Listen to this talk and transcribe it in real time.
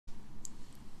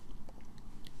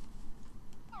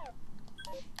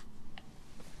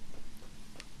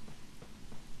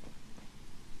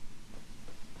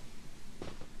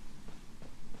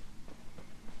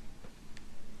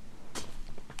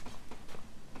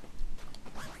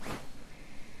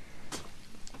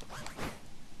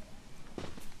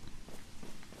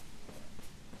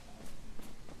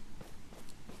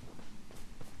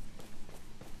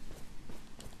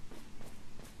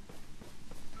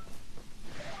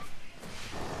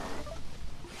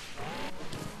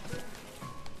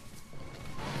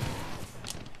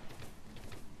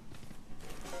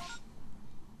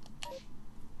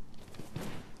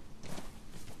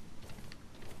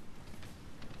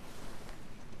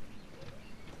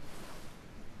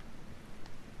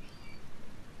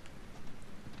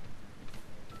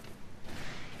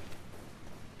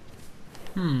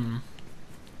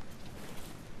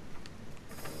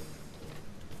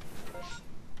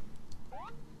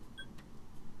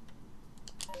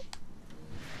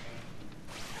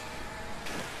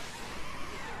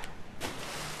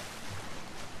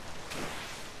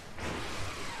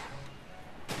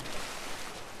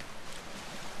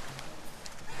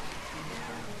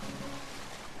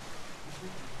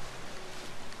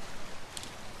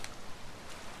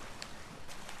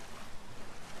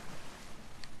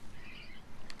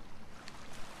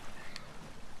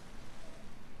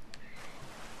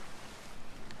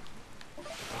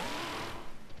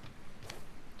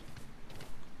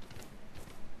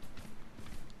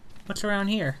What's around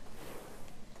here?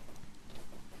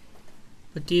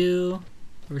 Badu,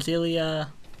 Roselia.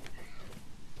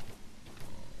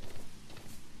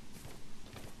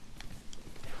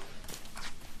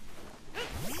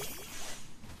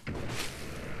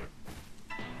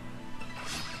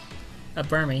 A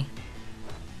Burmy.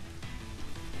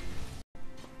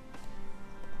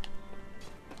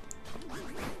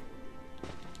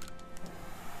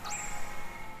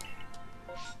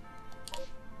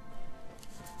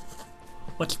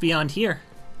 What's beyond here?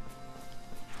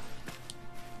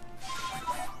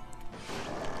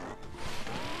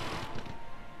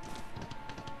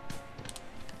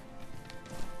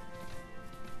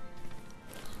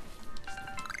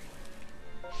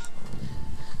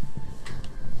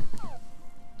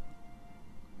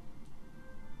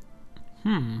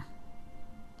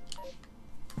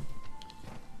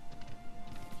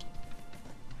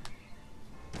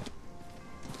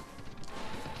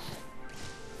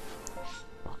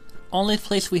 Only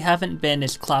place we haven't been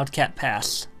is Cloudcat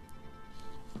Pass.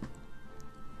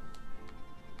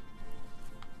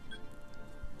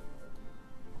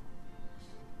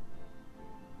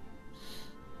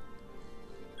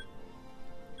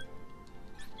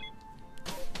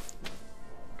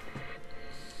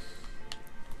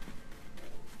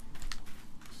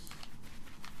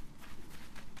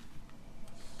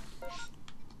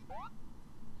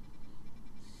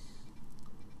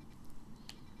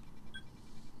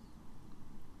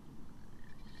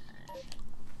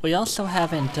 We also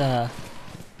haven't, have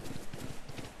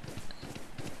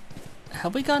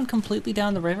we gone completely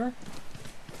down the river?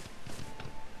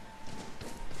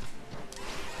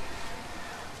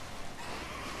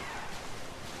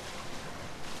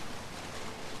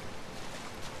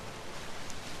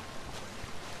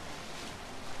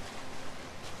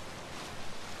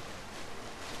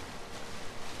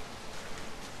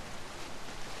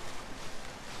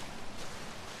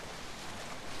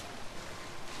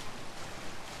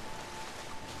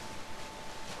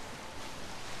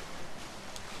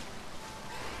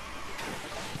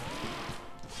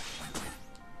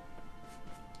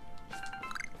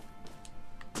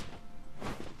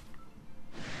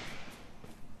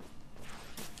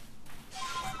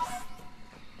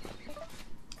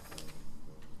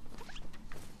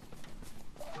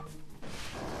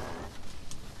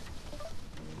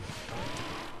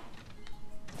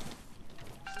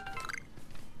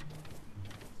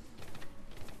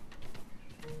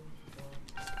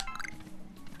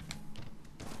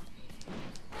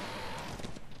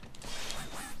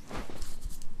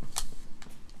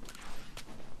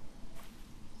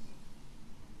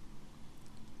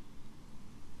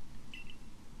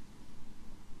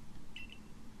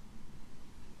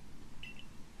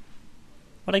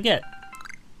 What'd I get?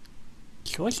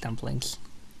 Choice dumplings.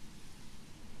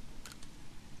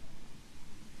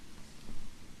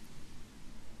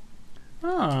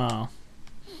 Oh.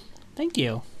 Thank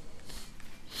you.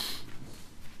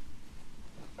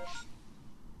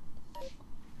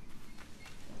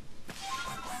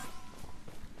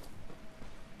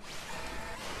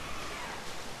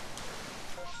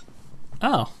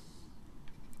 Oh.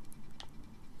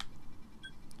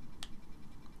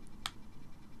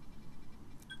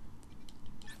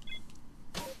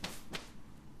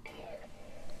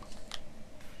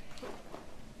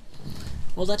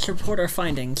 Well, let's report our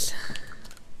findings.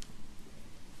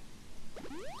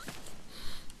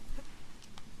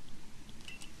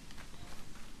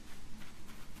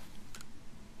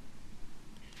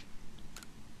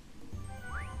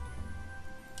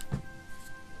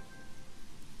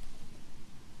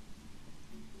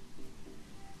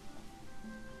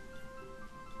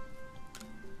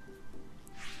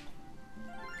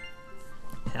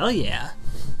 Hell yeah.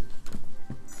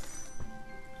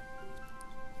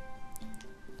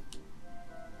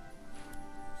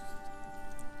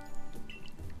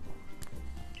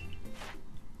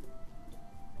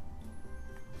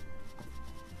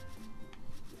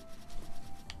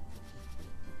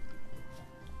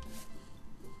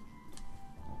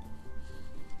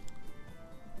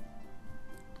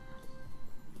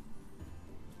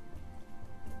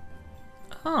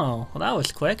 Oh, well that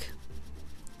was quick.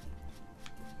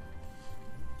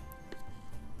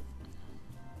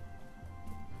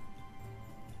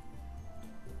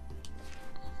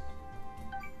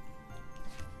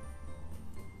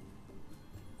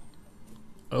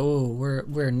 Oh,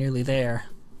 we're nearly there.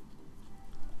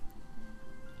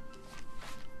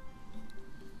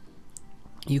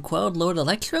 You quelled Lord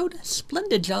Electrode?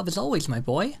 Splendid job as always, my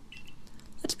boy.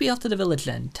 Let's be off to the village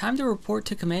then. Time to report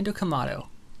to Commander Kamado.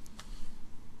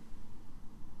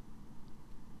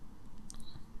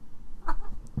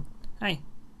 Hi.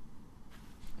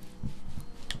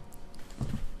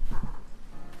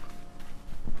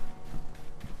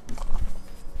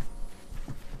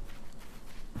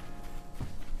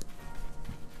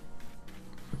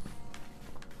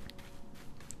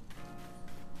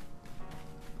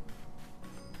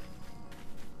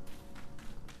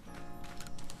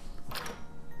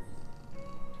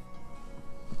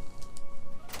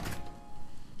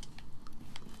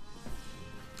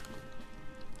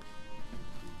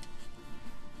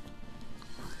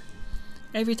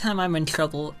 Every time I'm in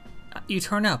trouble, you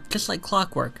turn up, just like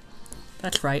clockwork.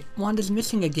 That's right, Wanda's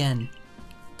missing again.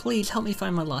 Please help me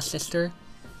find my lost sister.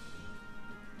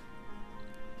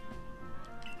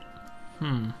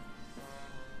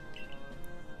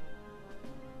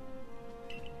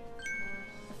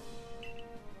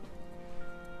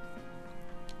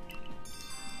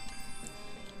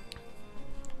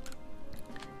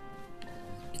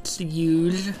 It's the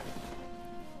usual.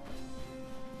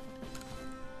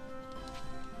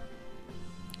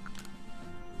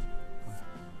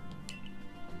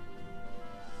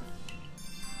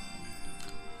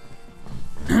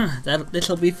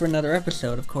 This'll be for another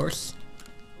episode, of course.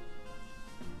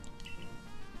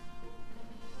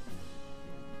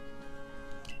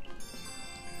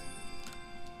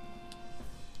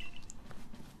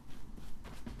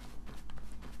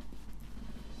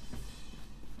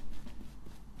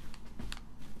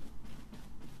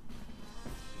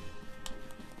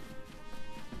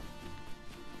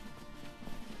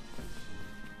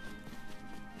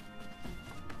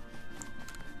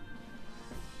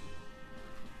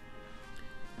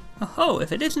 Oh,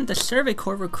 if it isn't the Survey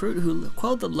Corps recruit who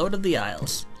quelled the Lord of the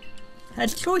Isles.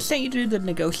 Has Troy sent you to do the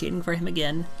negotiating for him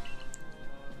again?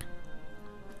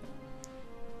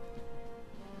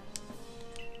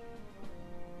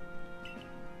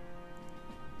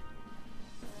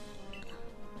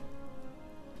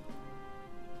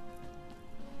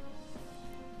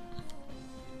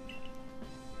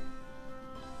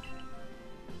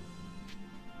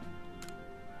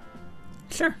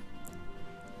 Sure.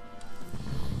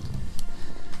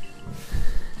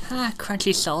 Ah,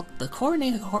 crunchy salt, the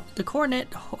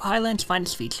Coronet Highland's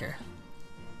finest feature.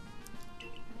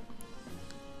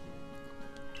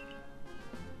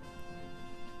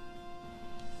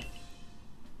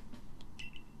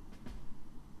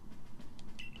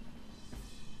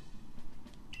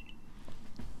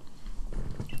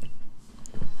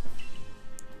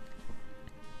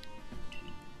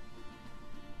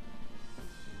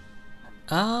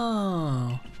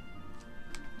 Oh.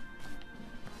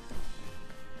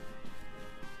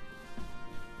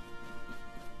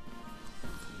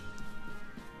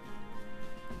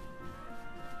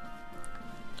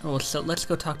 Oh, so let's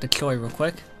go talk to Choi real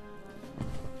quick.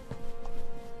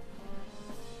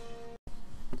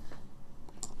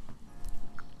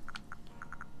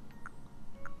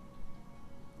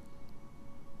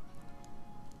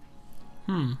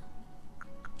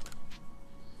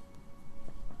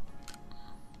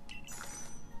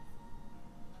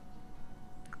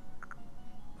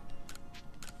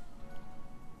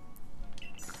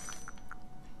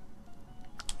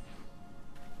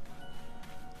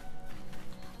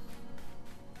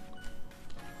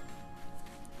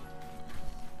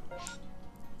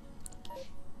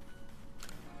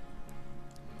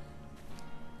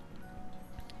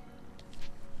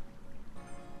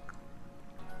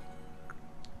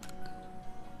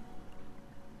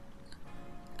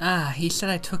 Ah, he said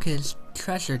I took his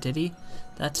treasure, did he?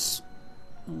 That's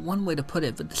one way to put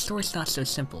it, but the story's not so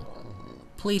simple.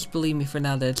 Please believe me for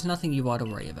now that it's nothing you ought to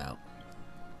worry about.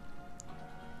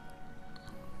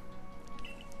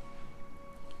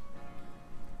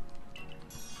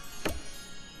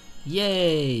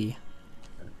 Yay!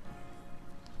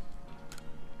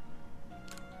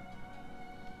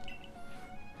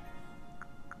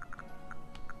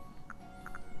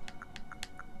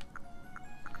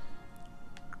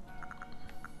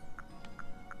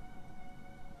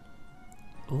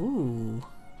 Ooh.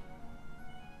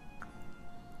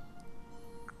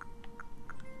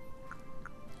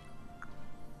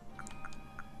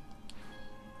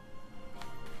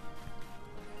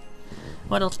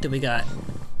 What else do we got?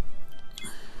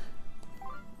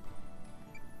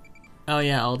 Oh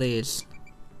yeah, all these.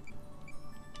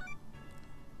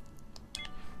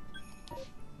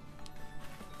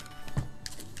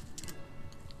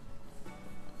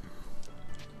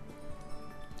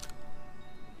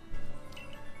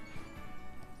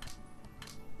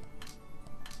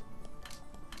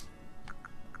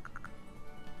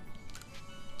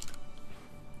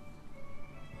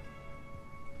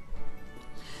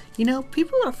 You know,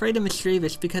 people are afraid of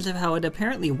Mischievous because of how it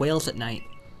apparently wails at night.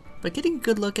 But getting a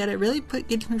good look at it really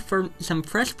gives me some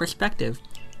fresh perspective.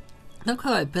 Look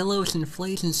how it billows and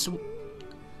flays and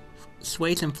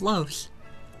sways and flows.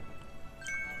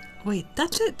 Wait,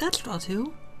 that's it? That's all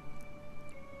too?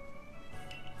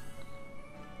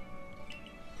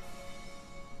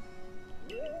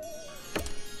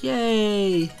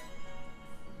 Yay!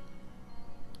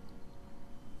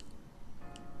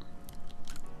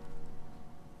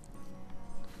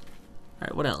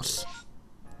 Alright, what else?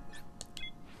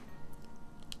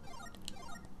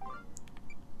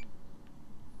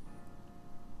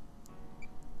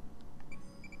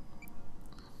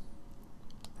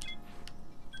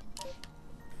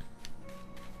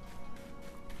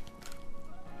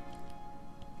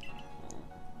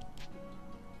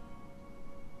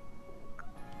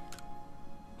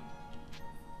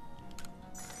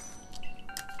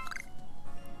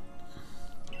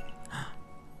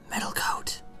 Metal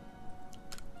coat.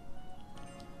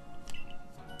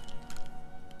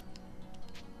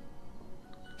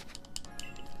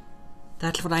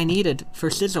 That's what I needed for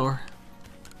Scizor.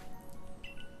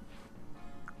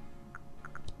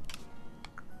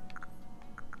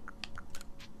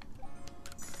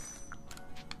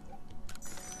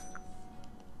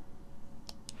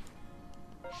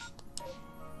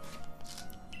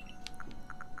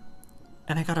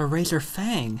 And I got a Razor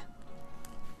Fang.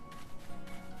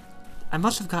 I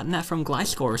must have gotten that from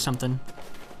Gliscor or something.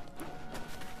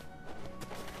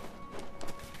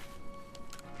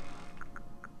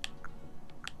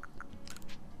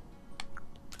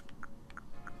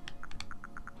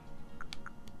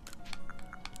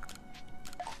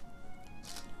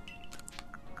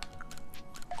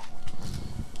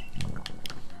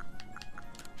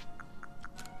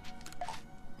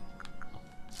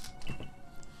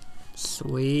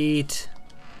 Sweet.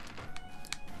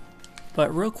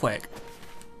 But real quick,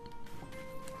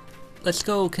 let's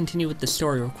go continue with the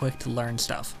story real quick to learn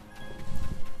stuff.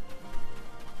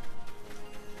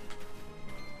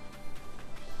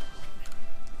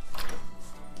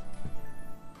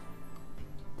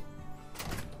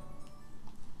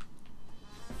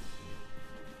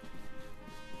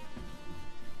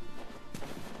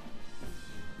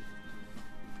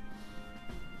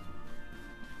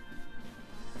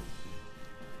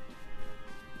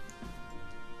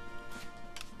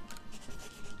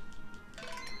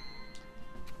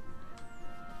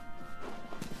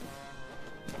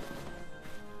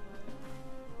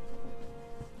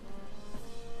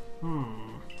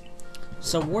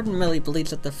 So Warden Millie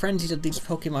believes that the frenzies of these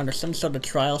Pokemon are some sort of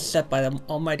trial set by the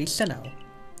almighty Sinnoh.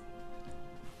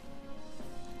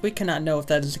 We cannot know if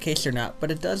that is the case or not, but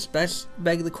it does best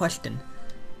beg the question,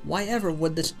 why ever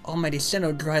would this almighty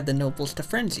Sinnoh drive the nobles to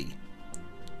frenzy?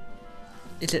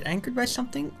 Is it anchored by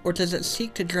something, or does it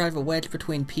seek to drive a wedge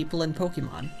between people and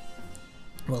Pokemon?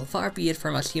 Well, far be it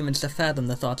from us humans to fathom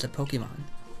the thoughts of Pokemon.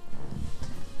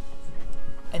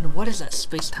 And what is that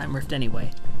space-time rift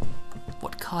anyway?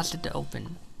 What caused it to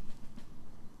open?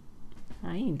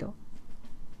 I know.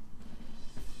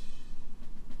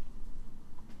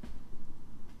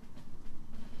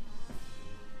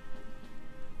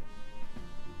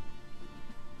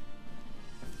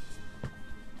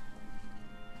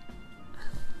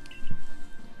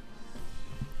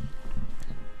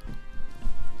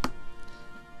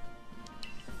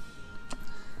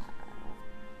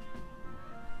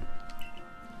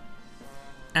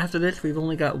 After this, we've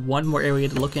only got one more area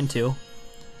to look into,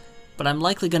 but I'm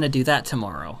likely going to do that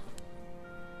tomorrow.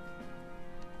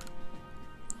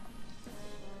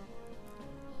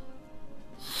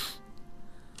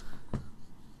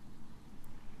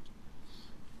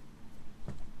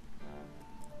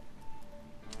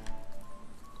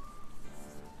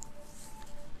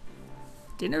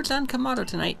 Dinner's on Kamado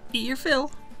tonight. Eat your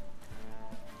fill.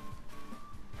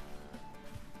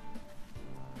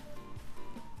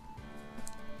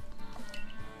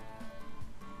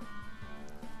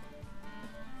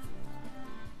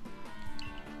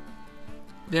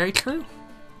 Very true.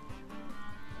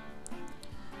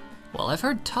 Well, I've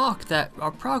heard talk that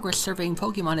our progress surveying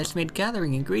Pokemon has made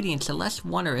gathering ingredients a less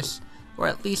wondrous, or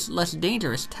at least less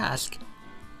dangerous task.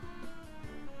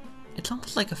 It's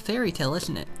almost like a fairy tale,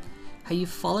 isn't it? How you've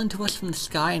fallen to us from the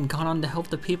sky and gone on to help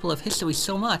the people of history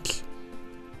so much.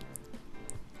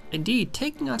 Indeed,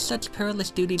 taking on such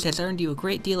perilous duties has earned you a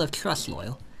great deal of trust,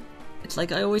 Loyal. It's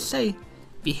like I always say,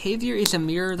 behavior is a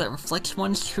mirror that reflects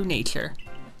one's true nature.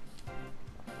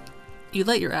 You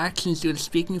let your actions do the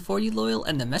speaking for you, Loyal,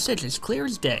 and the message is clear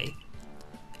as day.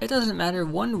 It doesn't matter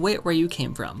one whit where you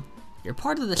came from. You're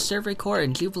part of the Survey Corps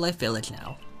in Jubilife Village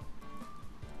now.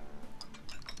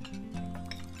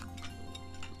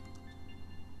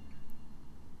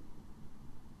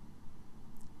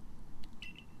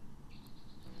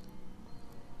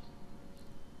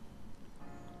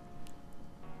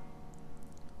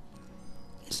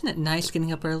 Isn't it nice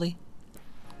getting up early?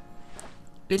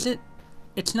 Is it?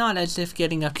 It's not as if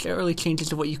getting up early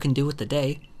changes what you can do with the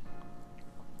day.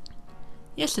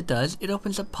 Yes, it does. It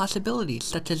opens up possibilities,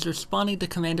 such as responding to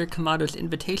Commander Kamado's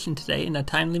invitation today in a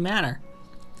timely manner.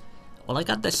 Well, I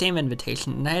got the same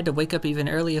invitation, and I had to wake up even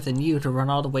earlier than you to run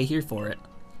all the way here for it.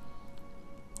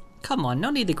 Come on, no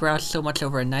need to grouse so much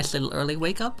over a nice little early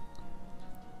wake-up.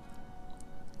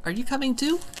 Are you coming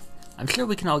too? I'm sure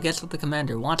we can all guess what the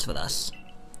Commander wants with us.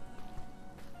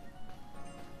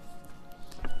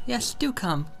 Yes, do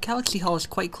come. Galaxy Hall is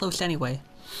quite close anyway.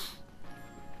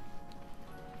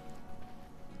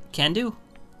 Can do.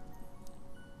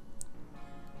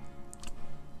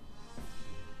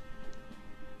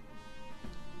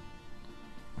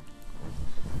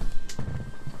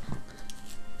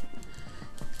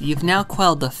 You've now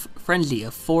quelled the frenzy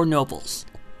of 4 nobles.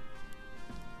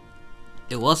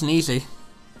 It wasn't easy.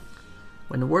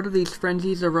 When word of these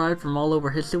frenzies arrived from all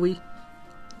over Hisui,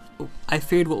 I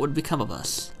feared what would become of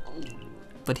us.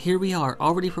 But here we are,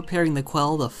 already preparing to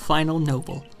quell the final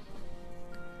noble.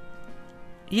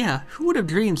 Yeah, who would have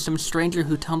dreamed some stranger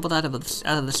who tumbled out of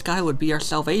the sky would be our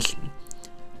salvation?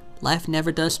 Life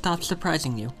never does stop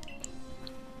surprising you.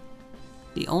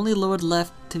 The only lord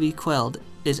left to be quelled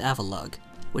is Avalugg,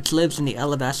 which lives in the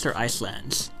Alabaster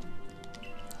Icelands.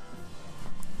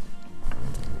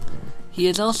 He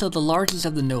is also the largest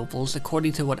of the nobles,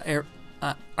 according to what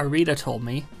Arita told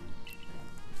me.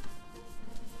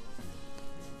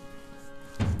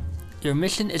 Your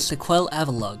mission is to quell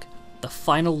Avalugg, the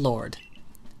final lord.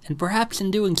 And perhaps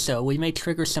in doing so, we may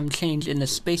trigger some change in the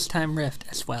space-time rift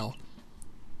as well.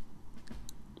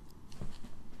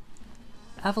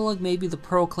 Avalugg may be the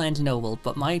Pearl Clan's noble,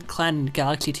 but my clan and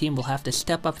Galaxy team will have to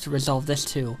step up to resolve this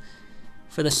too,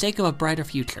 for the sake of a brighter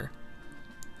future.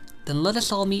 Then let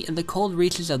us all meet in the cold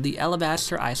reaches of the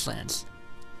Alabaster Icelands.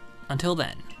 Until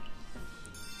then.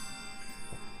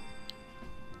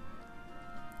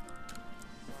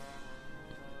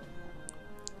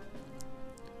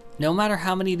 No matter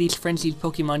how many of these frenzied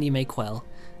Pokemon you may quell,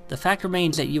 the fact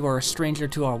remains that you are a stranger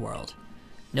to our world.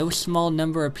 No small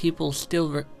number of people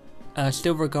still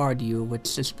regard you with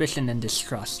suspicion and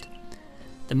distrust.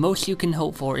 The most you can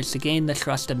hope for is to gain the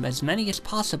trust of as many as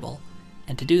possible,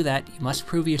 and to do that, you must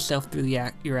prove yourself through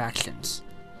your actions.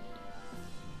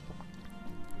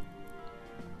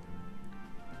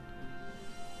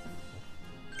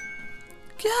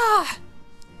 Gah!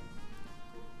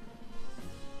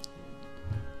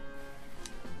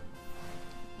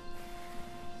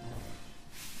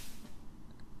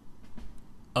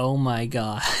 Oh my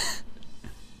god.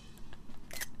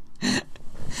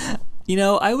 You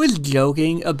know, I was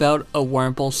joking about a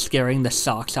Wurmple scaring the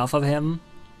socks off of him.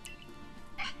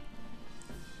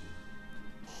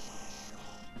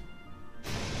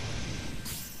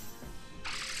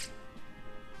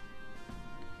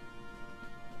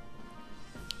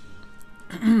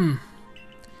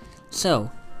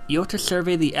 So, you're to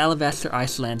survey the Alabaster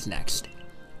Icelands next.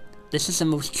 This is the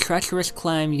most treacherous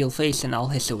climb you'll face in all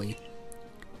Hisui.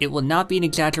 It will not be an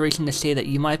exaggeration to say that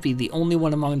you might be the only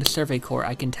one among the Survey Corps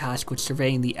I can task with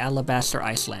surveying the Alabaster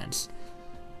Icelands.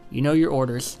 You know your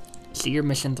orders. See your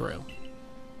mission through.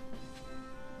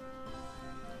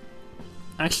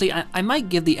 Actually, I might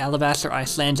give the Alabaster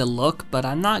Icelands a look, but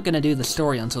I'm not gonna do the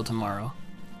story until tomorrow.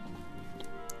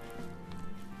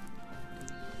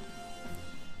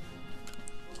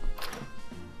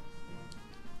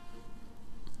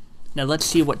 Now let's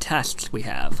see what tasks we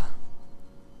have.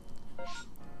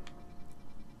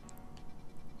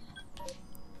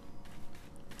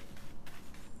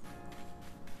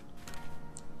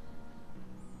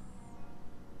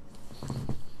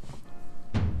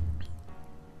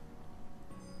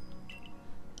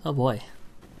 Oh boy.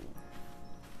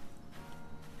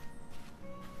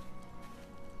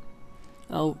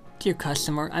 Oh, dear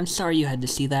customer, I'm sorry you had to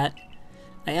see that.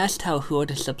 I asked Hua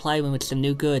to supply me with some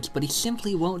new goods, but he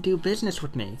simply won't do business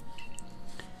with me.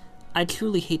 I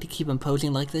truly hate to keep him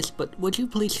posing like this, but would you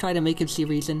please try to make him see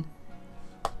reason?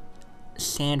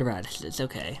 Sand radishes,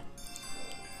 okay.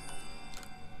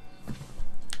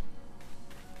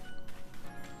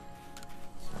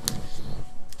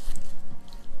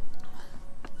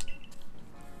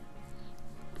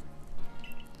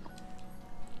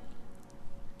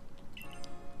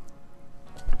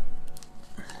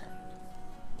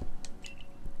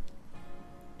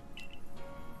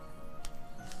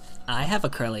 I have a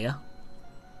Kirlia.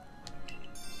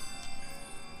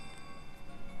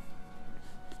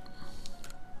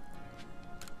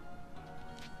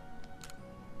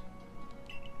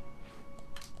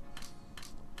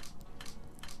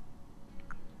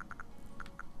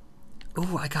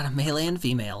 Ooh, I got a male and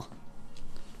female.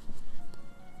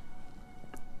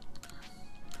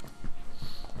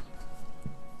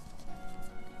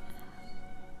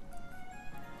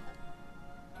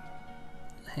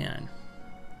 Hang on.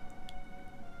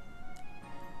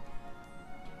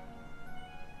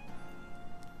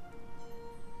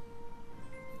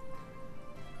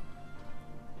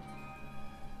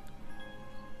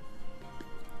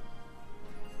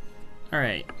 All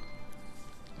right.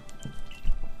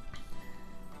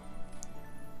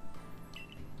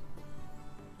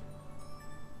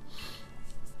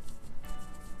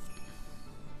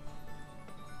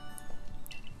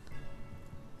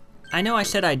 I know I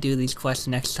said I'd do these quests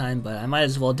next time, but I might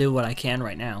as well do what I can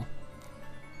right now.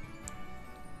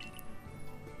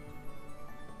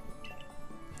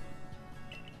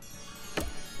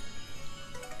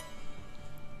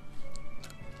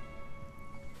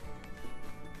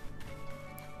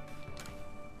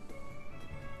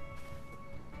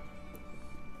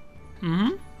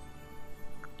 Mm-hmm.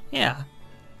 Yeah.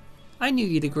 I knew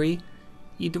you'd agree.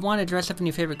 You'd want to dress up in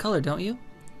your favorite color, don't you?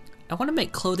 I want to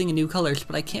make clothing in new colors,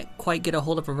 but I can't quite get a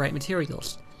hold of the right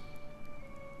materials.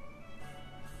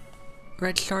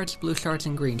 Red shards, blue shards,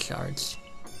 and green shards.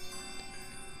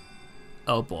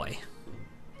 Oh boy.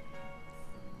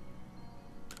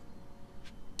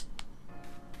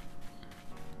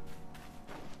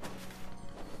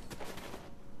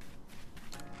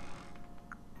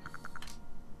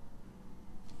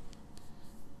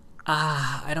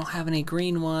 Ah, I don't have any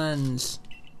green ones.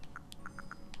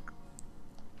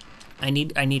 I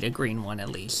need a green one at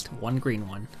least. One green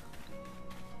one.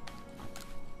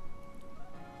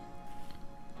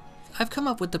 I've come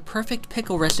up with the perfect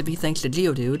pickle recipe thanks to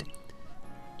Geodude.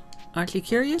 Aren't you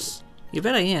curious? You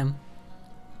bet I am.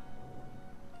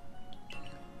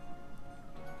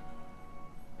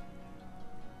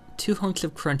 Two hunks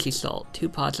of crunchy salt, 2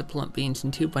 pods of plump beans,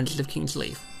 and 2 bunches of king's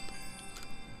leaf.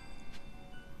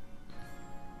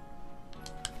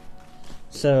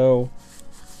 So,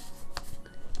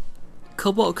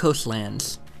 Cobalt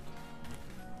Coastlands.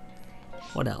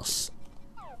 What else?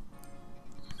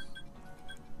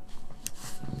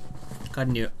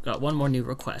 Got one more new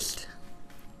request.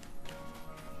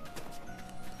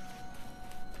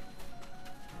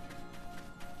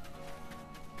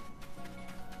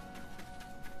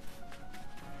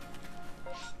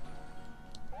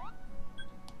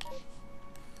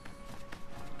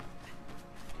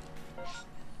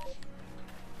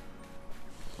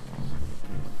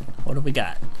 What do we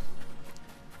got?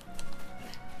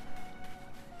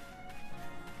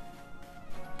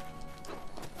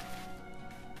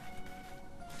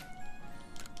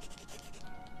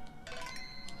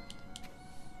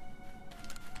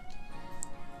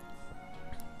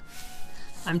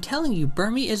 I'm telling you,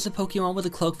 Burmy is the Pokemon with a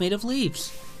cloak made of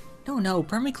leaves. No,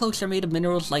 Burmy cloaks are made of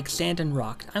minerals like sand and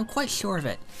rock. I'm quite sure of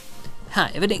it.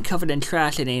 Ha, if it ain't covered in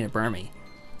trash, it ain't a Burmy.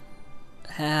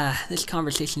 This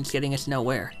conversation's getting us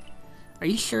nowhere. Are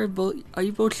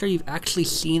you both sure you've actually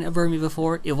seen a Burmy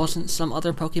before? It wasn't some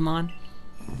other Pokemon?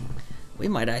 We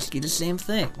might ask you the same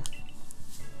thing.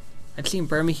 I've seen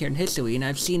Burmy here in Hisui, and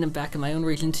I've seen them back in my own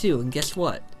region too, and guess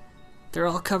what? They're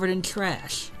all covered in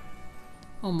trash.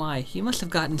 Oh my, you must have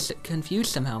gotten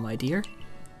confused somehow, my dear.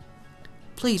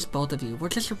 Please, both of you, we're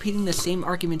just repeating the same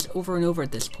arguments over and over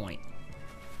at this point.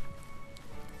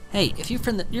 Hey, if you're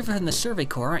from the Survey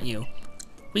Corps, aren't you?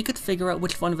 We could figure out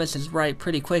which one of us is right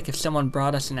pretty quick if someone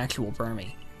brought us an actual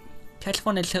Burmy. Catch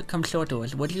one and come show it to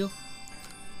us, would you?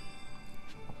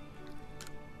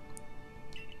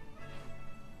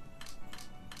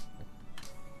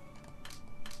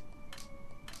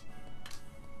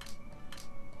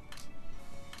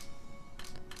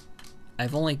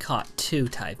 I've only caught 2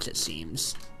 types, it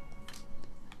seems.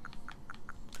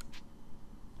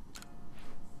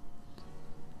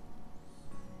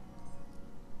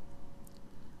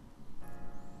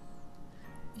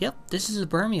 Yep, this is a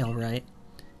Burmy, alright.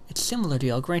 It's similar to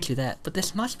you, I'll grant you that, but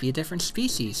this must be a different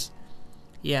species.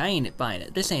 Yeah, I ain't buying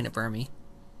it. This ain't a Burmy.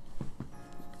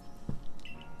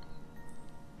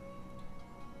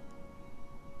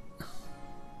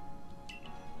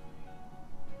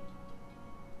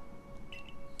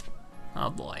 Oh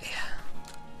boy.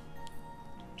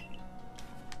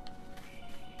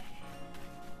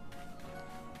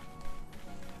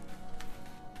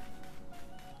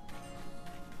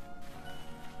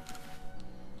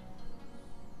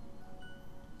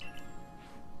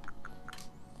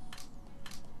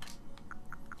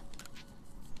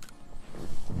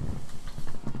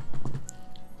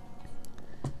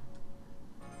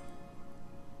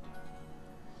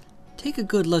 Take a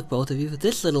good look, both of you.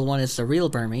 This little one is the real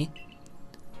Burmy.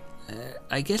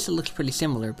 I guess it looks pretty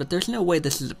similar, but there's no way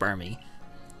this is a Burmy.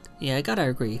 Yeah, I gotta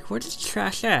agree. Where's this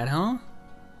trash at, huh?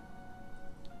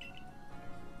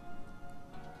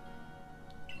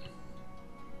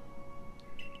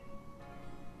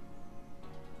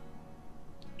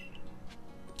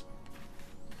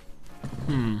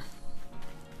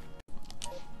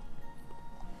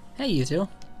 Hey, you two.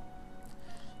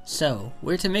 So,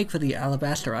 we're to make for the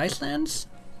Alabaster Icelands?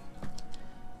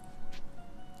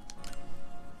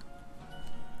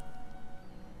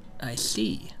 I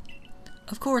see.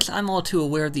 Of course, I'm all too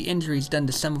aware of the injuries done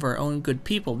to some of our own good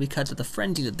people because of the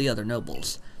frenzy of the other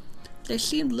nobles. There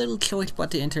seemed little choice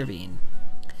but to intervene.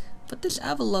 But this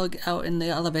Avalug out in the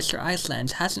Alabaster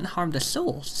Icelands hasn't harmed a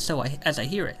soul, as I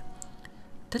hear it.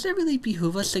 Does it really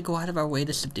behoove us to go out of our way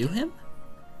to subdue him?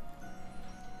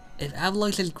 If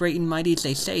Avalug's as great and mighty as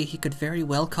they say, he could very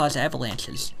well cause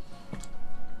avalanches.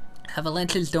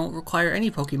 Avalanches don't require any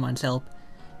Pokemon's help.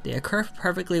 They occur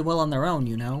perfectly well on their own,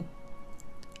 you know.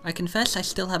 I confess I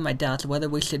still have my doubts whether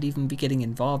we should even be getting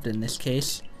involved in this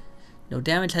case. No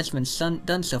damage has been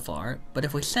done so far, but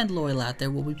if we send Loyal out there,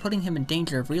 we'll be putting him in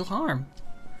danger of real harm.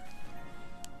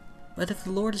 But if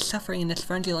the Lord is suffering in this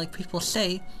frenzy like people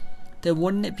say, then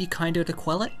wouldn't it be kinder to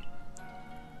quell it?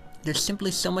 There's simply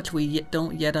so much we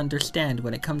don't yet understand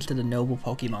when it comes to the noble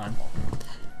Pokemon.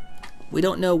 We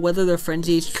don't know whether their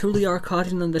frenzies truly are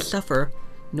causing them to suffer,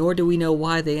 nor do we know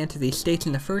why they enter these states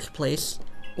in the first place,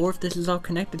 or if this is all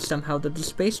connected somehow to the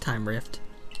space-time rift.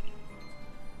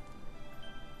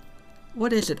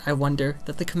 What is it, I wonder,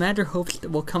 that the commander hopes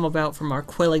that will come about from our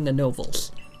quelling the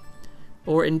nobles?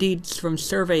 Or indeed from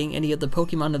surveying any of the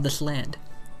Pokemon of this land?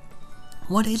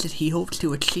 What is it he hopes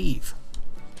to achieve?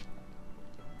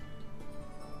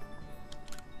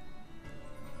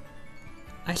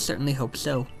 I certainly hope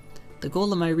so. The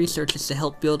goal of my research is to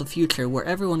help build a future where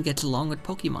everyone gets along with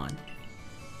Pokemon.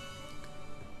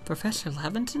 Professor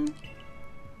Laventon?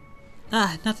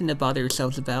 Ah, nothing to bother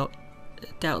yourselves about.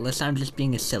 Doubtless I'm just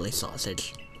being a silly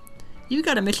sausage. You've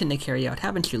got a mission to carry out,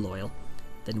 haven't you, Loyal?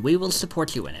 Then we will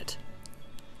support you in it.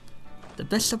 The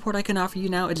best support I can offer you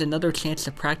now is another chance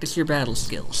to practice your battle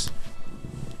skills.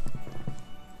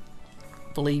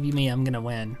 Believe you me, I'm gonna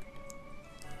win.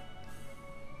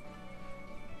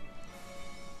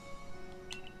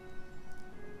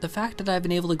 The fact that I've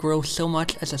been able to grow so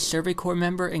much as a Survey Corps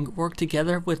member and work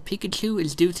together with Pikachu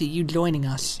is due to you joining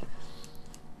us.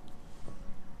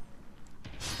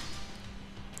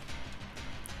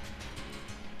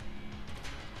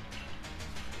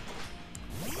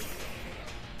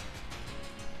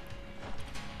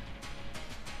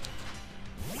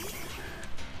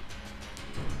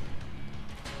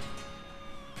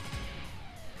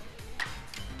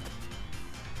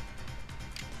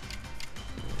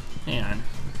 Hang on.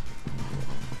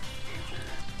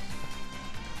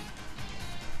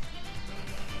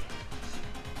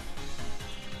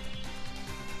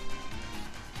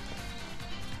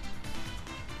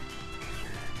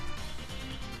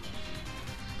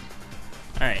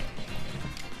 Alright.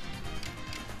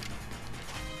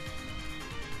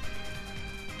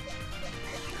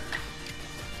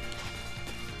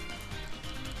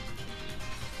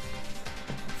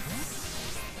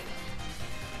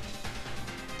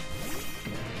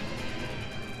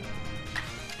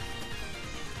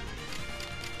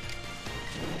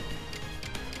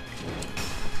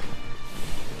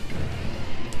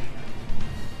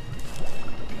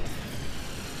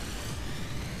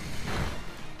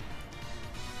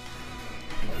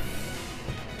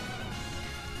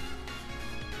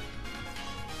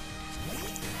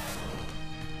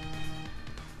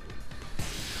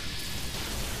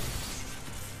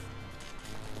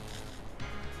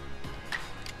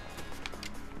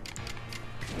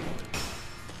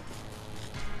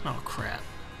 Oh crap.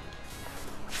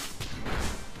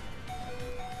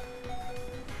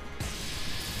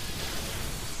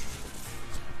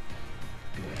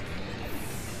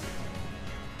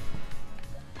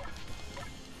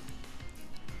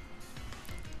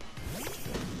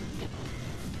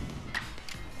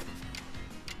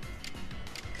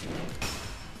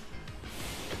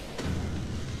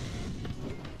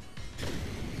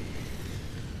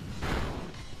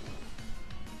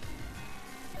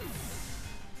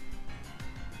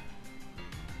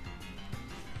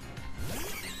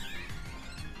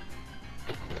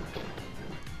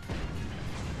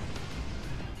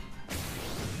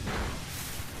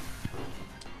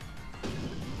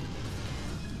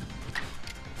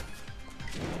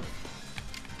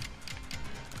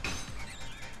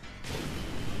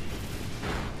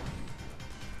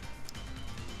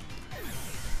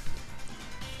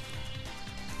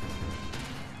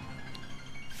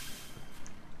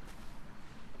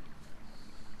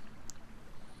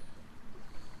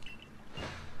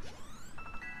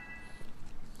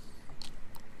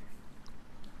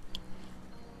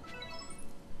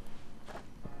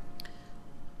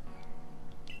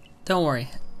 Don't worry,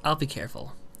 I'll be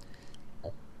careful.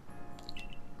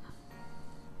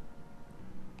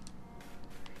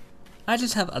 I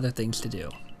just have other things to do.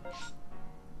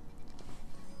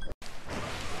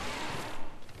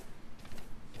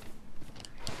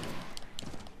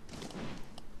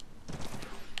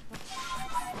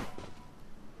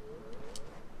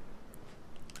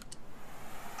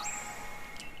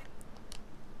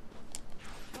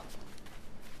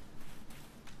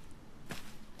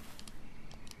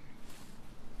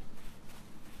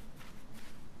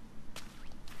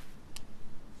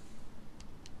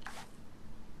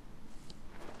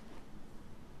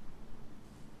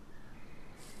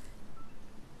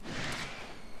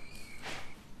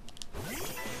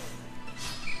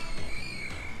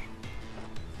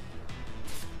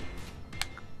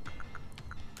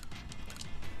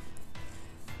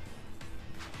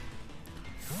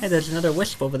 Hey, there's another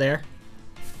wisp over there.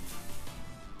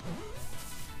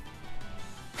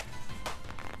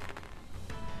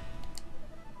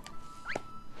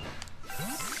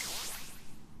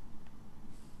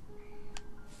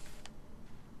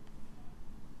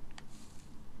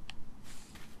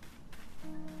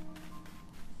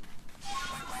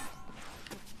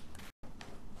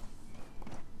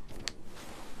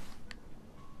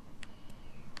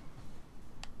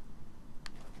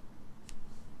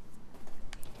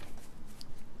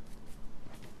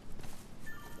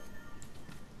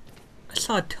 I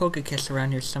saw a Togekiss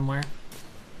around here somewhere.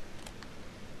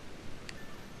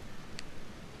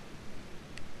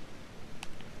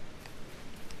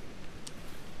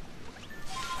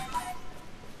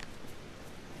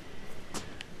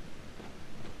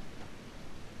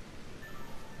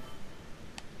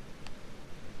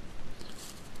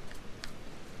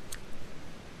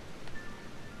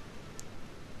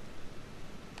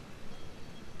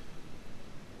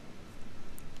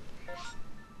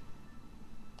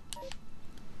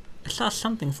 I saw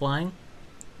something flying.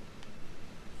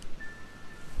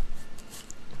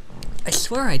 I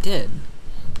swear I did.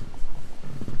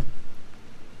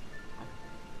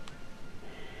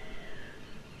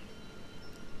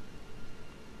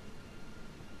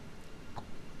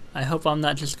 I hope I'm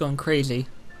not just going crazy.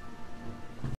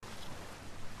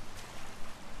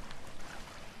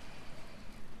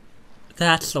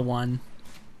 That's the one.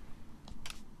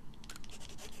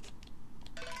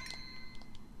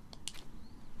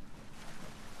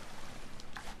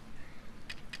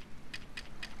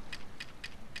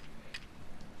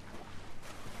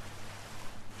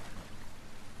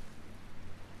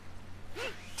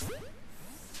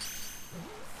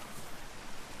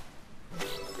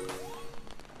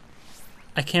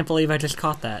 I can't believe I just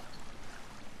caught that.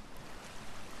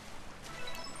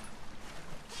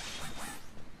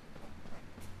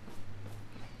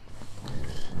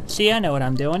 See, I know what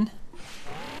I'm doing.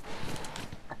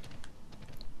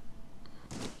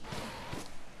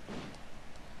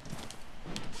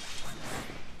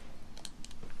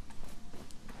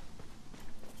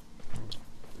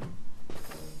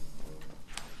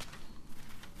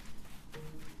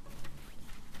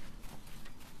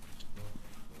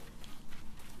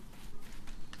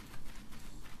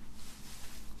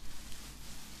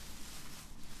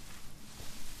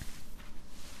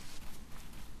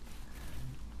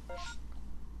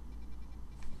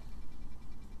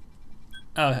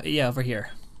 Oh, yeah, over here.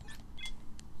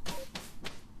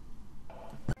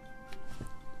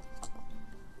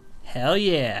 Hell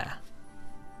yeah.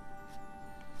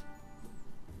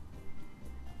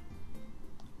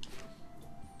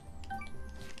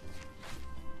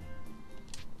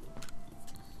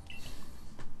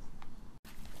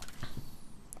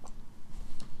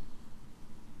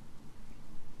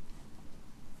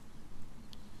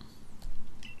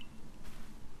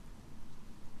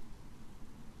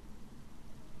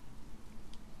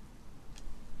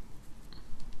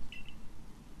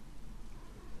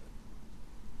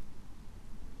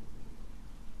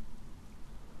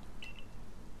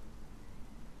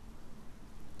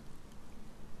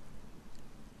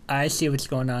 I see what's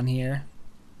going on here.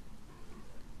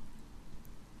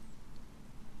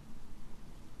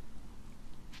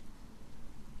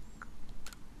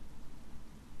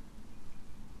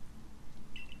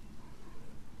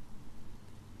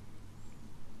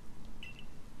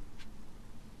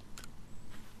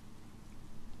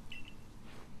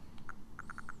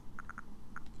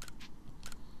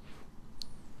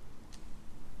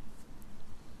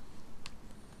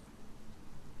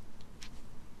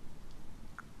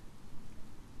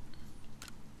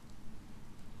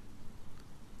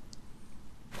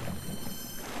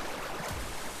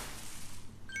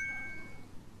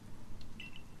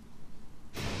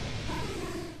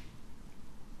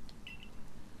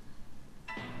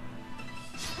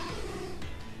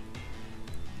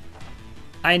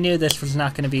 I knew this was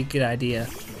not going to be a good idea.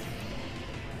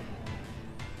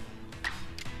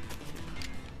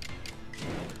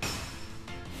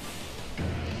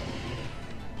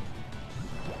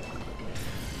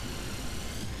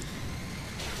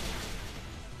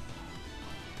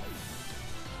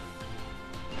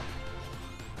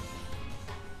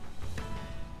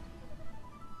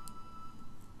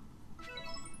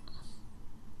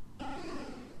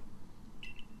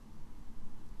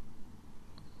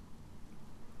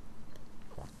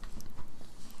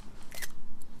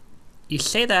 You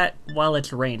say that while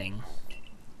it's raining.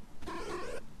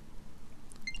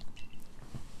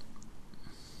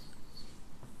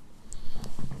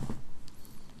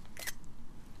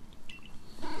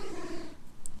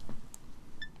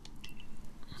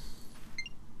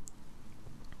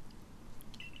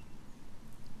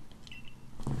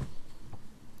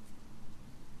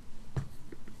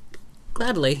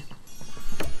 Gladly.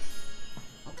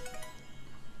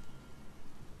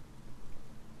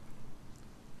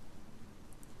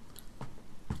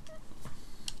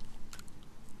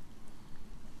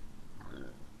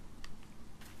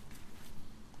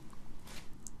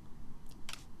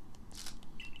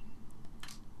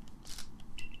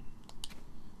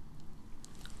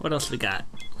 What else we got?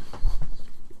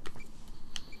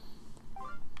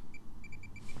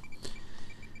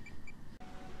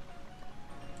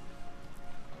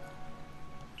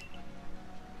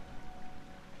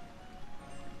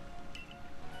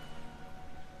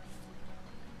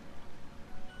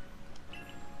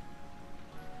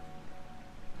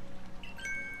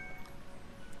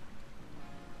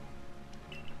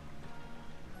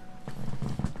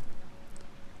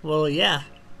 Well, yeah.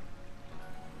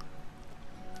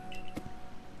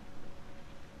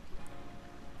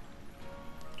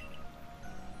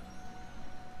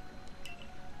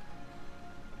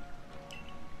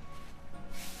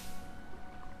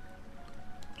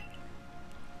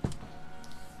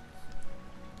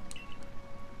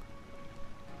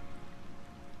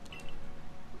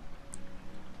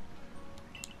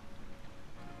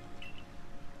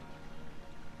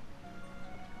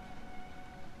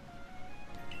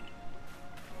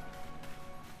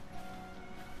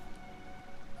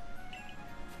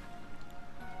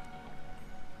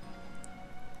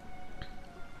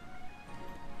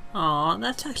 Aw,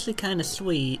 that's actually kind of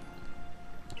sweet.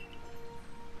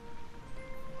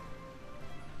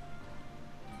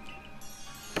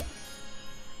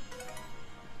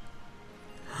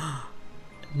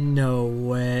 No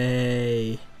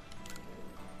way.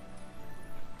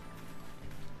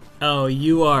 Oh,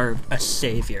 you are a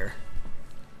savior.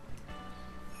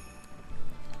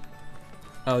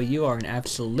 Oh, you are an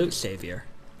absolute savior.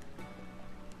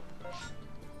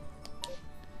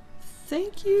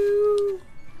 Thank you.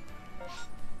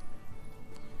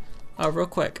 Oh, real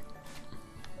quick.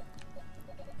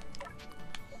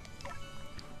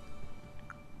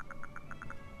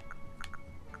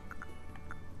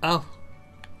 Oh.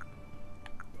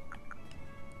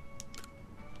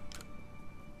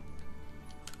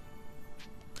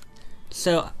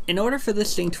 So, in order for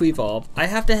this thing to evolve, I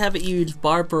have to have it use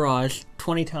Bar Barrage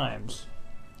 20 times.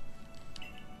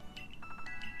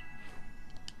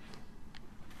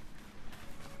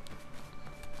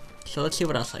 So let's see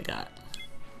what else I got.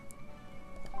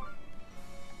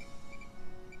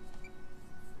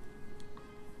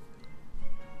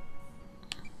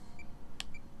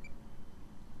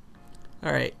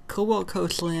 Alright, Cobalt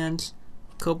Coastlands,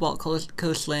 Cobalt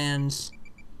Coastlands.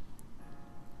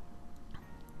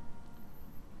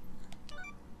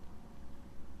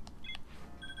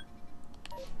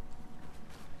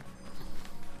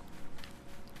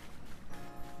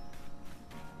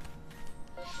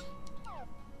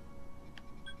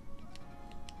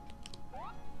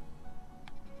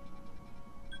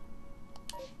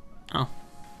 Oh.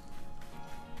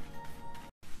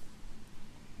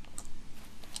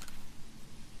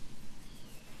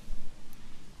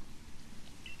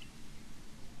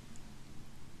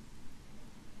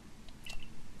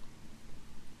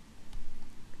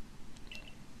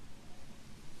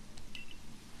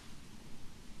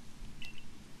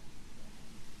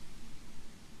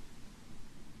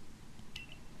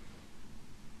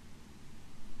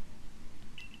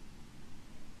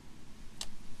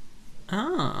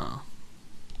 Oh.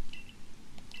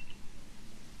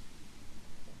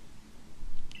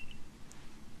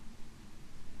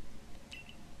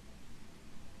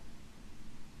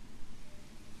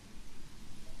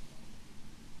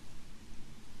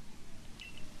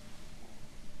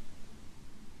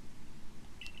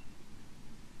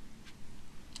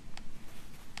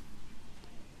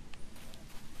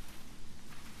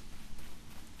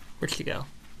 Where'd she go?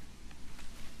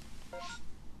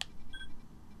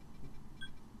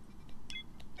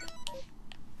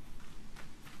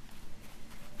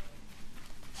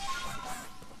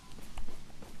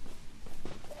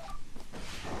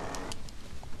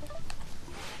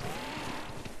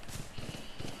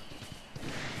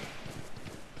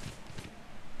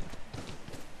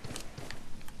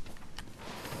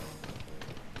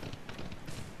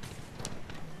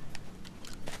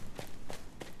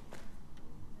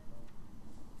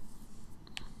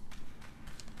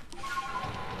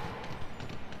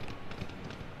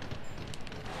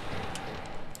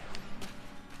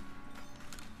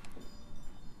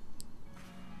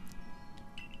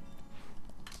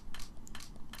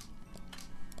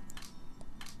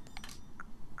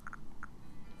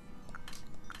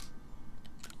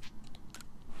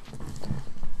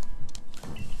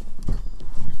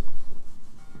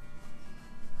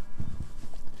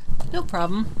 No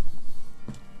problem.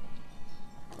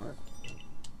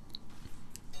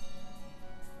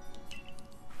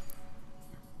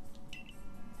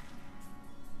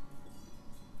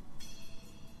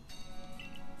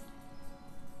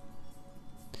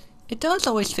 It does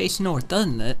always face north,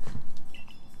 doesn't it?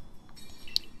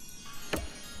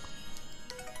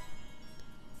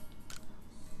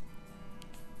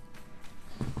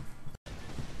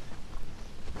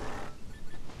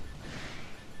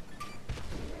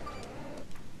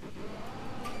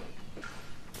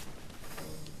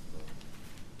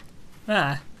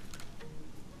 Ah.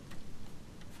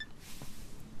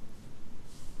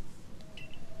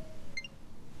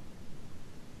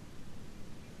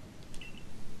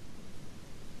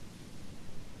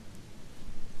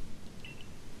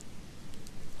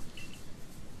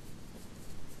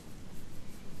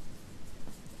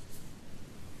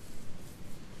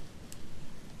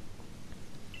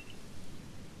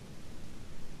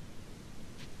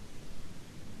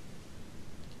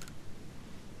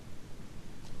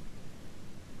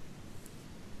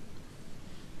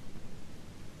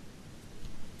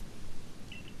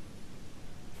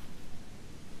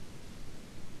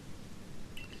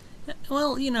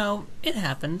 Well, you know, it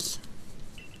happens.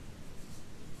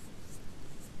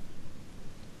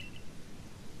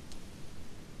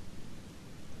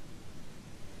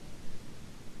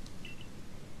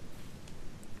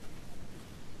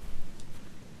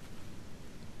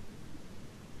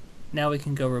 Now we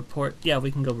can go report. Yeah,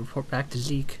 we can go report back to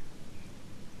Zeke.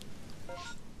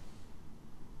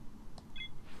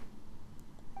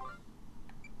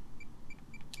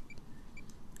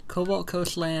 Cobalt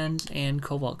Coastlands and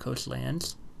Cobalt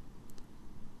Coastlands.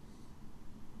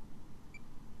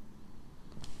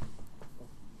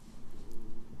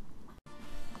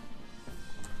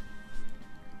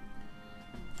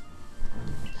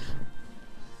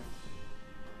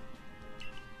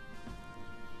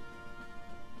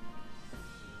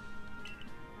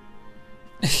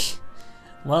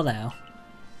 Well now.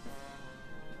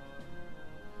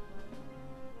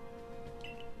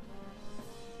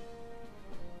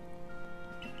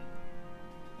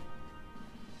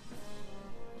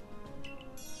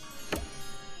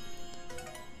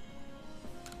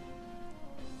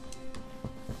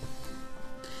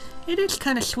 It is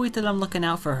kind of sweet that I'm looking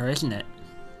out for her, isn't it?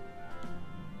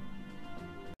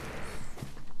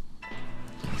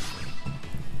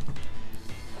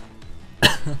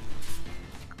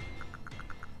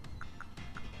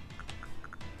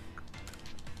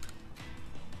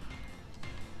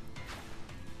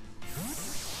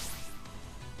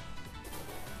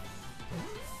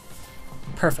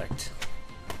 Perfect.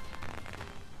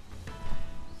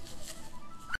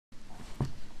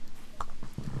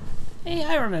 Hey,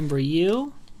 I remember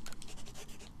you.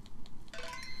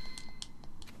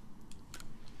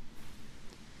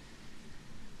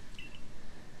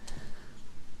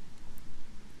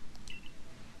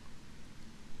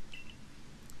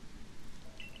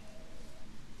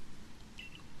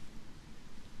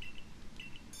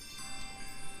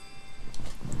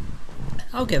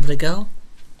 I'll give it a go.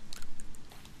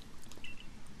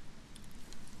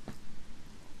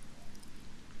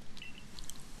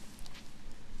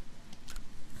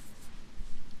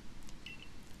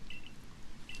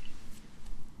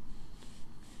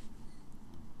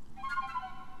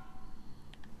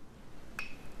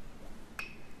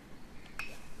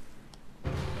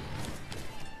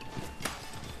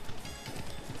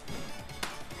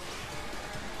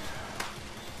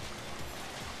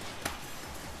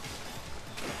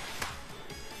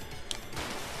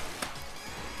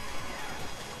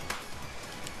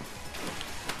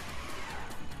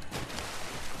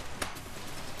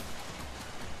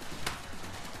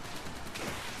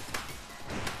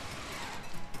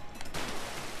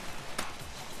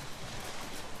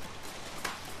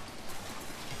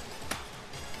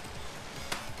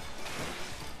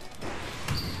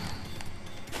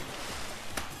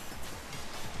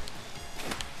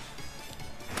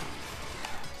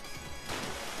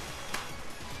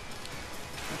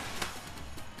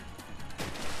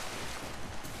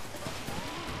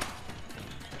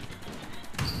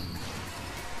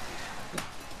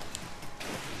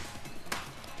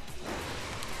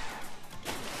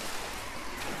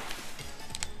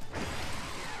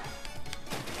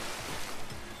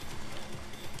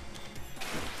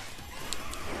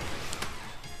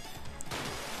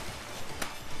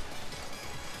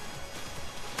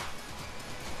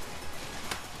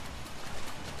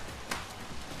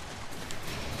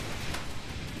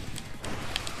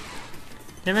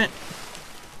 Damn it.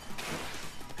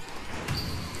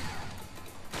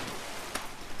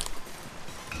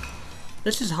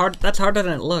 This is hard. That's harder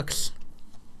than it looks.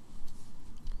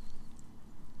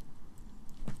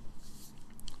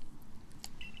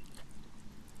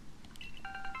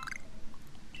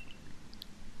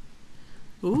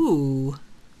 Ooh.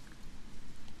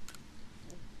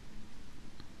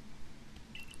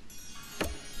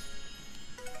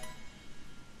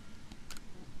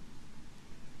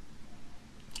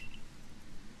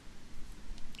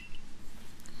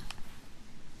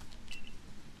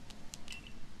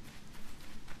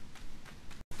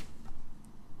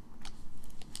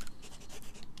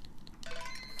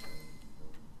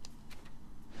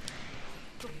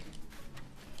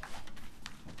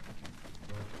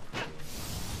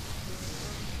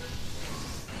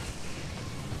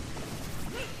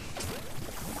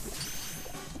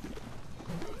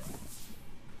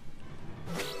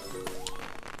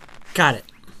 Got it.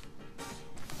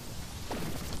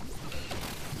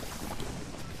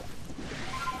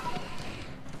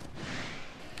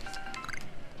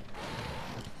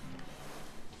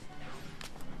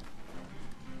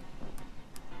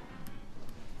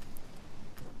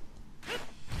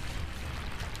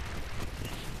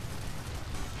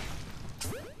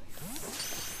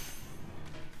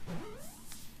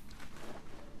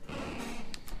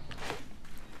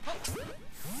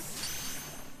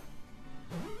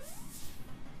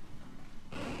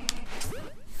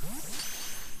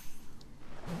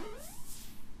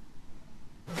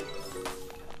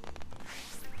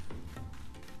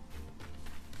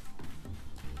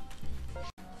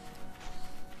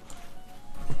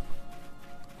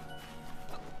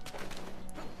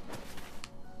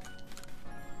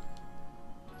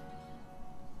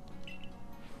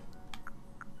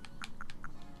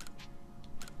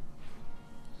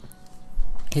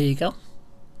 Here you go.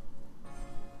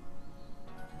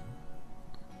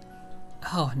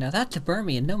 Oh, now that's a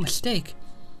Burmy and no mistake.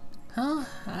 Huh?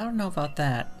 I don't know about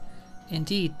that.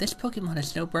 Indeed, this Pokemon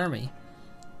is no Burmy.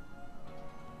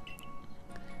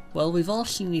 Well, we've all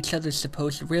seen each other's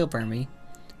supposed real Burmy,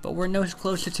 but we're no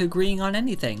closer to agreeing on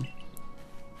anything.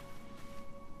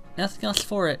 Nothing else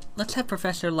for it. Let's have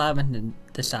Professor Lavenden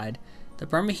decide. The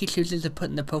Burmy he chooses to put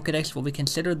in the Pokedex will be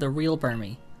considered the real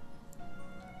Burmy.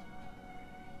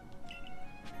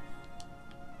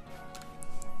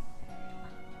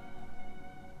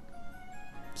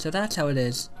 So that's how it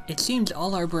is. It seems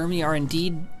all our Burmy are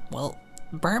indeed, well,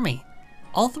 Burmy.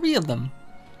 All three of them.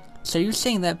 So you're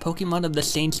saying that Pokemon of the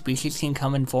same species can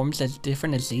come in forms as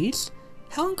different as these?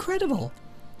 How incredible!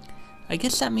 I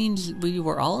guess that means we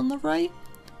were all in the right?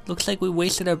 Looks like we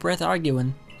wasted our breath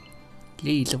arguing.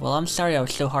 Geez, well I'm sorry I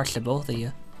was so harsh to both of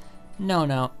you.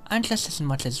 No, I'm just as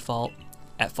much at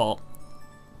fault.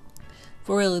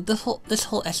 For really, this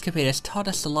whole escapade has taught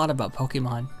us a lot about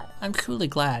Pokemon. I'm truly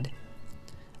glad.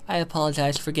 I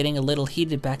apologize for getting a little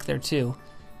heated back there too,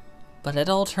 but it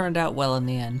all turned out well in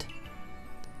the end.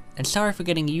 And sorry for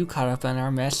getting you caught up in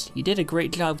our mess. You did a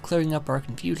great job clearing up our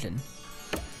confusion.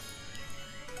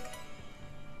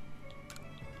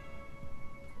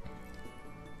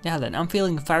 Now then, I'm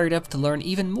feeling fired up to learn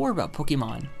even more about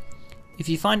Pokemon. If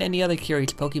you find any other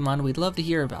curious Pokemon, we'd love to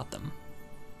hear about them.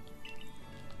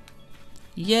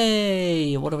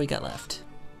 Yay! What do we got left?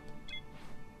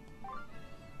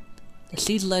 The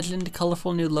Seed Legend,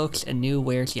 colorful new looks, and new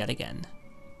wares yet again.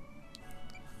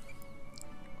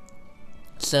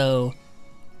 So,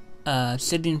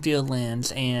 City and Field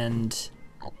Lands and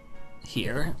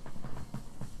here.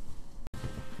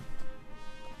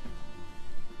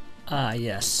 Ah,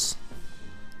 yes.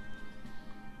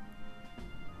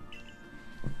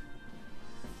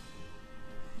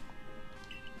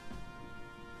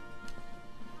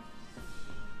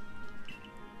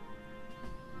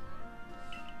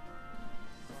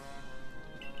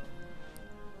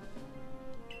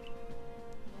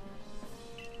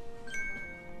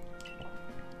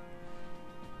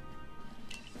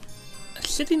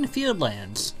 City and Field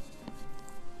Lands.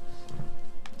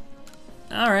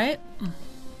 Alright.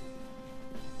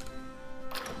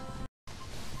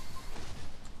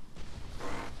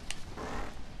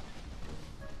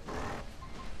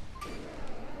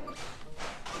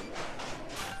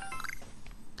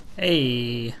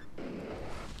 Hey.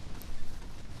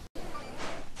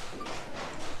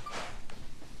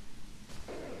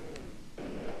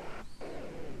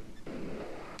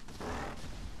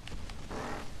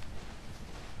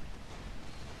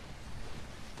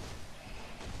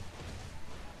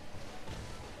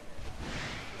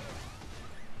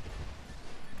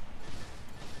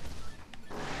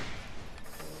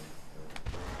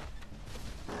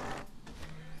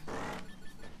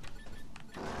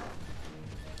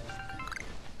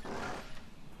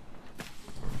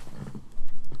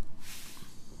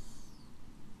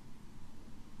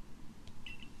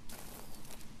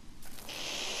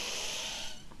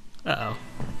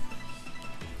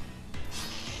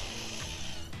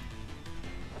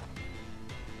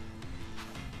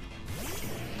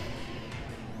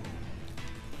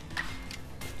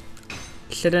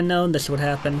 Should have known this would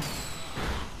happen.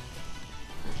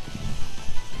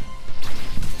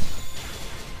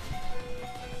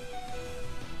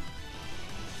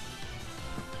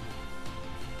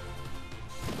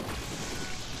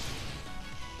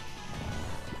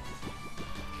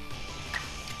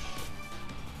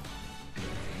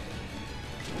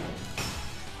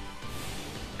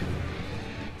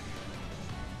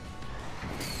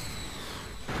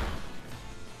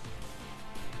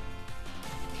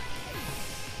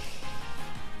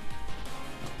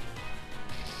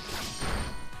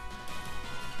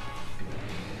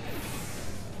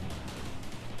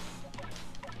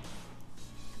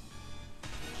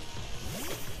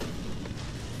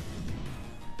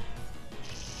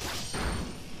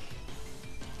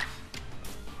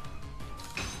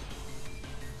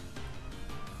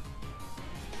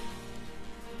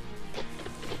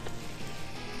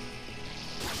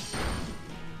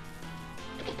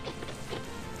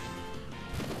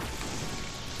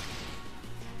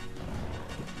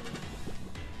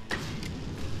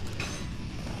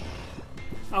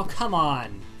 Oh, come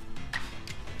on.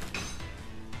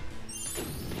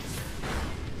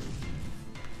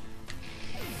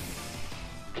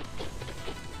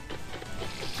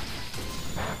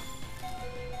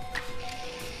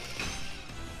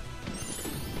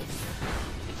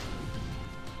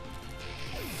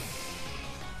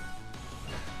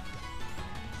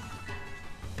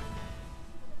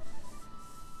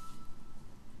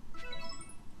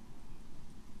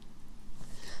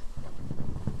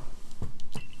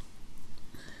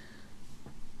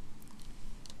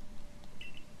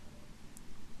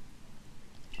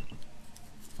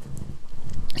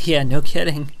 Yeah, no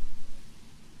kidding.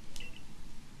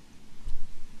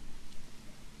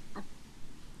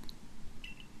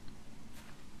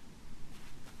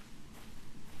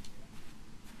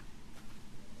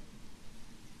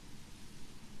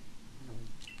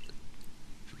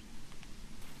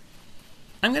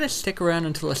 I'm gonna stick around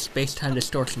until a space-time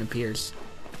distortion appears.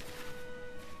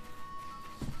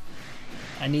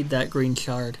 I need that green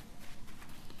shard.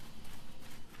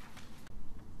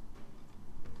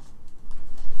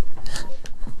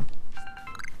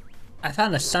 I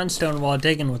found a sunstone while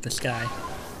digging with this guy.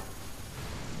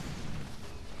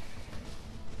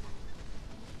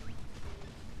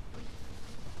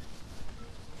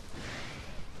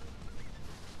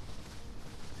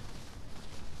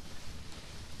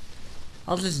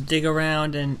 I'll just dig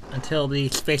around until the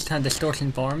space-time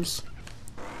distortion forms.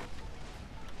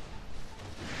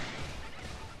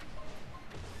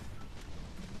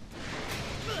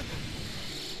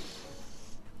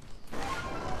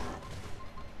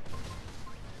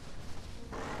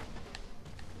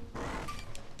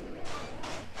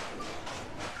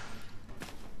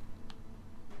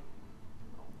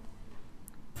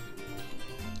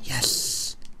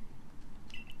 Yes!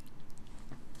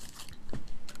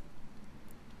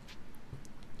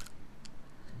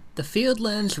 The field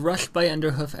lands rush by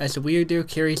Underhoof as Weirdo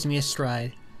carries me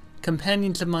astride.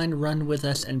 Companions of mine run with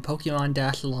us and Pokemon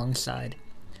dash alongside.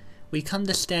 We come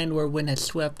to stand where wind has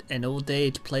swept and old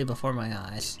age play before my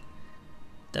eyes.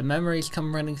 The memories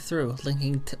come running through,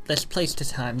 linking this place to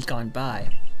times gone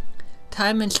by.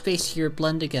 Time and space here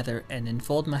blend together and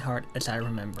enfold my heart as I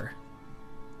remember.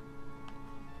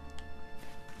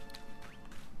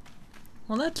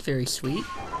 Well, that's very sweet.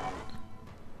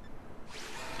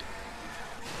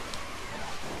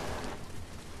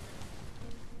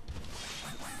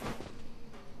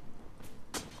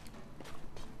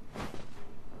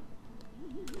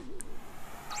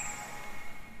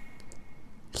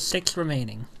 Six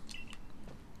remaining.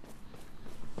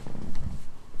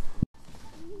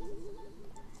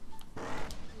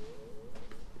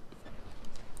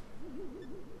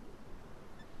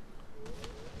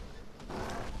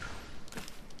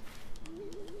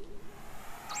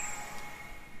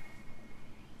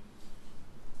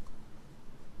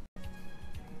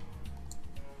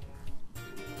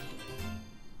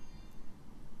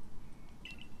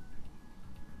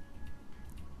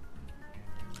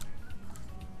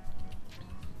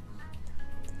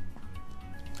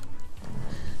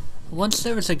 Once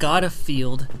there was a god of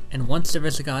field, and once there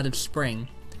was a god of spring.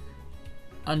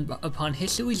 Upon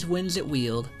Hisui's winds it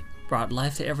wheeled, brought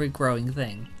life to every growing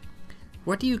thing.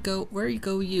 Where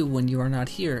go you when you are not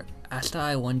here? Asked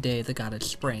I one day the god of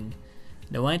spring.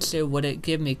 No answer would it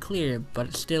give me clear,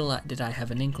 but still did I have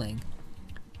an inkling.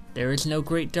 There is no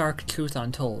great dark truth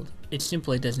untold, it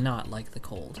simply does not like the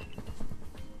cold.